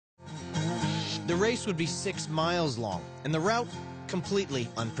The race would be 6 miles long, and the route completely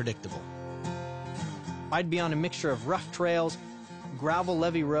unpredictable. I'd be on a mixture of rough trails, gravel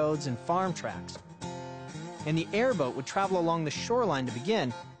levee roads, and farm tracks. And the airboat would travel along the shoreline to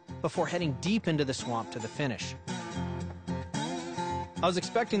begin, before heading deep into the swamp to the finish. I was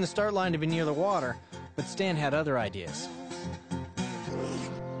expecting the start line to be near the water, but Stan had other ideas.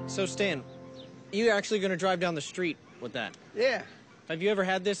 So Stan, you're actually going to drive down the street with that? Yeah. Have you ever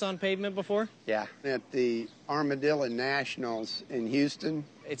had this on pavement before? Yeah. At the Armadillo Nationals in Houston.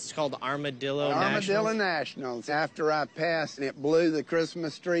 It's called Armadillo Armadillo Nationals. After I passed and it blew the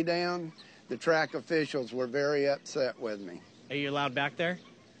Christmas tree down, the track officials were very upset with me. Are you allowed back there?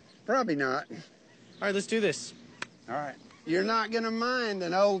 Probably not. All right, let's do this. All right. You're not going to mind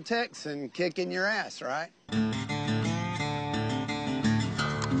an old Texan kicking your ass, right?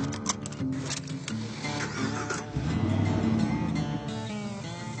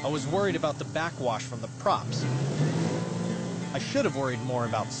 I was worried about the backwash from the props. I should have worried more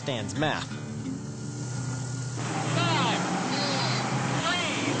about Stan's math. 5, 4,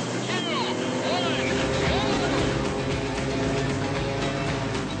 3, 2,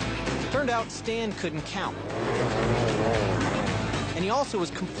 1, go! Turned out Stan couldn't count. And he also was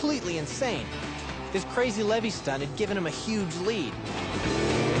completely insane. His crazy levee stunt had given him a huge lead.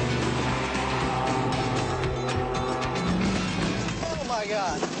 Oh my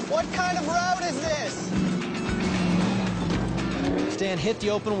God, what kind of route is this? Stan hit the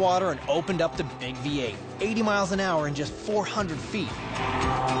open water and opened up the big V8, 80 miles an hour in just 400 feet.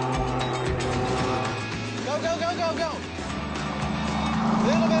 Go, go, go, go, go.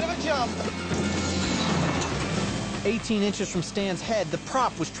 Little bit of a jump. 18 inches from Stan's head, the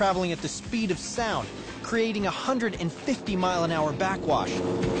prop was traveling at the speed of sound, creating a 150-mile-an-hour backwash.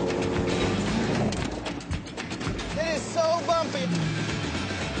 It is so bumpy.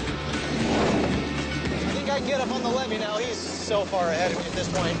 I think I can get up on the levee now. He's so far ahead of me at this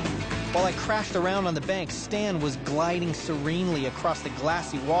point. While I crashed around on the bank, Stan was gliding serenely across the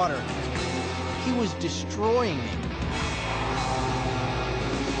glassy water. He was destroying me.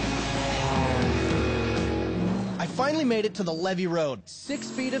 I finally made it to the levee road.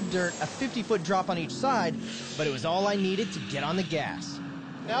 6 feet of dirt, a 50-foot drop on each side, but it was all I needed to get on the gas.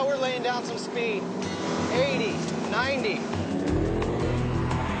 Now we're laying down some speed. 80, 90.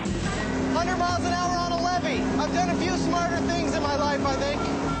 100 miles an hour on a levee. I've done a few smarter things in my life, I think.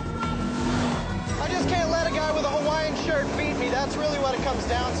 I just can't let a guy with a Hawaiian shirt beat me. That's really what it comes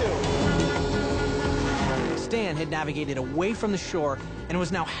down to. Stan had navigated away from the shore and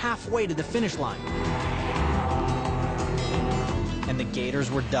was now halfway to the finish line. And the Gators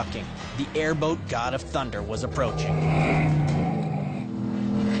were ducking. The airboat god of thunder was approaching.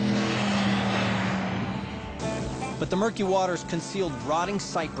 But the murky waters concealed rotting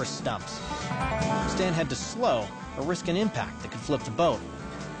cypress stumps. Stan had to slow or risk an impact that could flip the boat.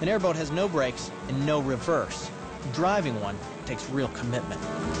 An airboat has no brakes and no reverse. Driving one takes real commitment.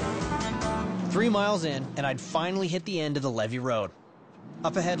 3 miles in, and I'd finally hit the end of the levee road.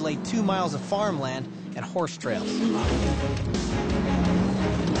 Up ahead lay 2 miles of farmland and horse trails.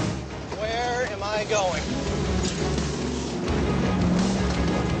 Where am I going?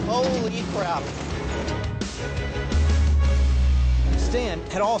 Holy crap. Stan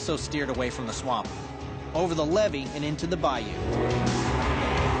had also steered away from the swamp, over the levee and into the bayou.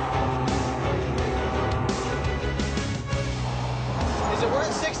 Is it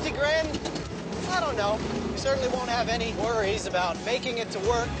worth 60 grand? I don't know. We certainly won't have any worries about making it to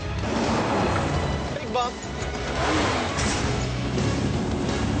work. Big bump.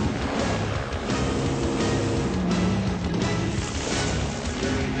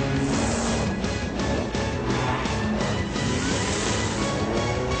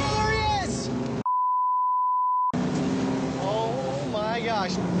 There he is! Oh my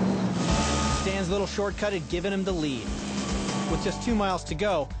gosh. Stan's little shortcut had given him the lead. With just 2 miles to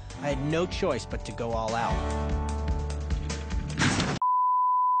go, I had no choice but to go all out.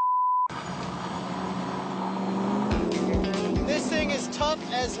 This thing is tough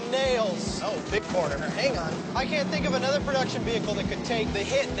as nails. Oh, big corner. Hang on. I can't think of another production vehicle that could take the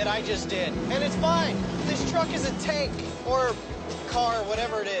hit that I just did. And it's fine. This truck is a tank or car,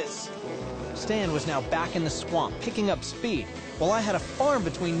 whatever it is. Stan was now back in the swamp, picking up speed, while I had a farm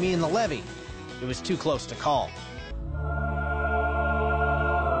between me and the levee. It was too close to call.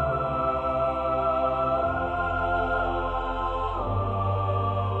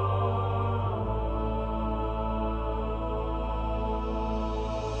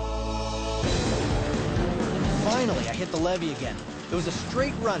 Finally, I hit the levee again. It was a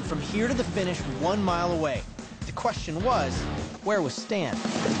straight run from here to the finish 1 mile away. The question was, where was Stan?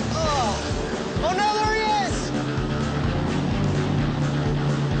 Oh, Oh no, there he is!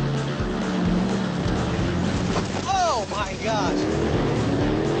 Oh my gosh!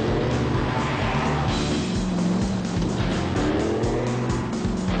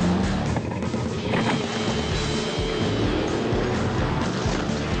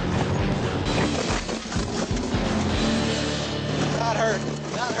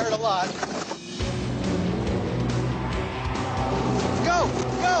 Not hurt a lot. Go!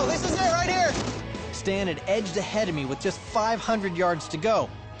 This is it right here! Stan had edged ahead of me with just 500 yards to go.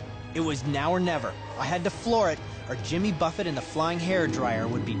 It was now or never. I had to floor it, or Jimmy Buffett and the flying hairdryer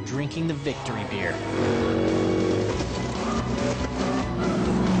would be drinking the victory beer.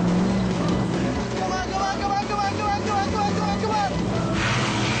 Come on!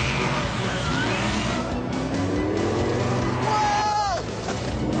 Whoa!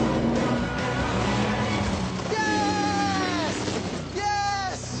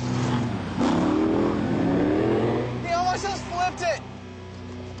 Yes! He almost just flipped it!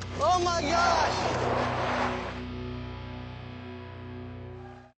 Oh my gosh!